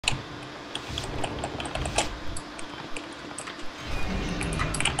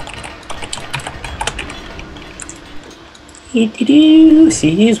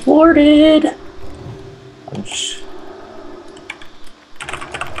See, he's warded. I'm just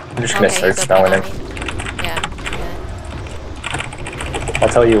gonna start spelling him. Yeah. I'll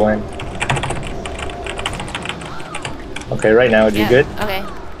tell you when. Okay, right now, you good? Okay.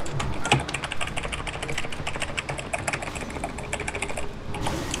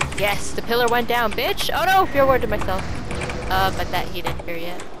 Yes, the pillar went down, bitch! Oh no, fear warded myself. But that he didn't fear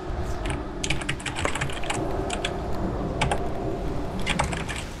yet.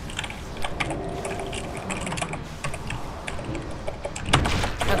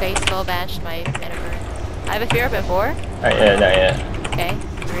 Okay, still bashed my mana burn. I have a fear up 4? Not yet. Okay,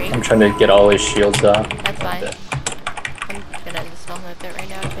 3. I'm trying to get all his shields off. That's fine. I'm gonna dispel him a bit right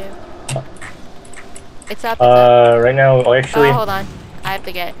now too. It's up. Right now, actually. Oh, hold on. I have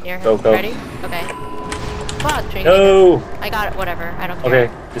to get near him. Go. Ready? Okay. Fuck, No! I got it, whatever. I don't care.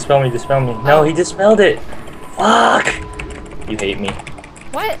 Okay, dispel me. No, he dispelled it! Fuck! You hate me.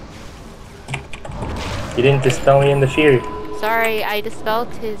 What? You didn't dispel me in the fear. Sorry, I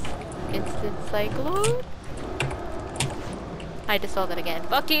dispelled his instant cyclone. I dispelled it again.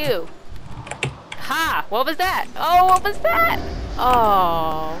 Fuck you! Ha! What was that? Oh, what was that?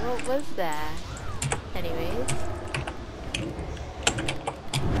 Oh, what was that? Anyways.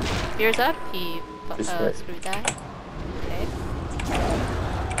 Fear's up. He screwed that. Okay.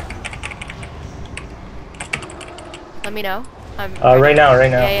 Let me know. I'm right now.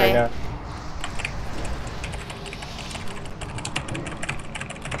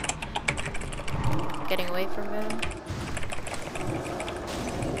 Getting away from him.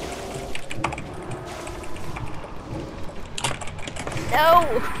 No!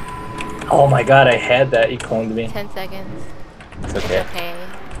 Oh my god, I had that. He cloned me. 10 seconds. It's okay. It's okay.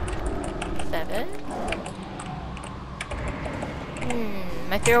 7.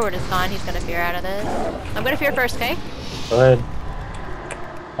 My fear word is gone. He's gonna fear out of this. I'm gonna fear first, okay? Go ahead.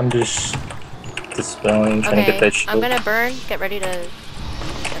 I'm just dispelling, trying to get that shield. I'm gonna burn. Get ready to...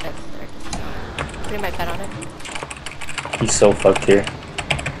 Putting my pet on him. He's so fucked here.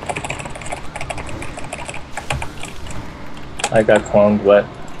 I got cloned wet.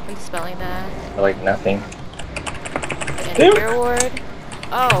 I'm dispelling that. I like nothing. Fear ward.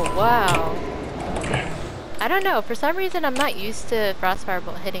 Oh, wow. I don't know, for some reason I'm not used to Frostfire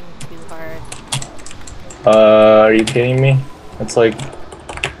Bolt hitting too hard. Are you kidding me? It's like,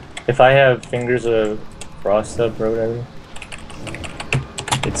 if I have Fingers of Frost up or whatever,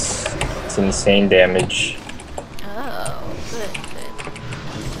 it's insane damage. Oh, good.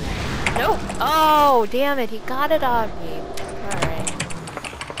 Nope! Oh, damn it, he got it on me. Alright.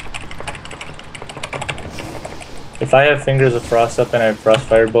 If I have Fingers of Frost up and I have Frost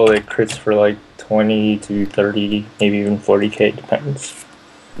Firebolt, it crits for like 20 to 30, maybe even 40k, depends.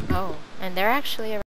 Oh, and they're actually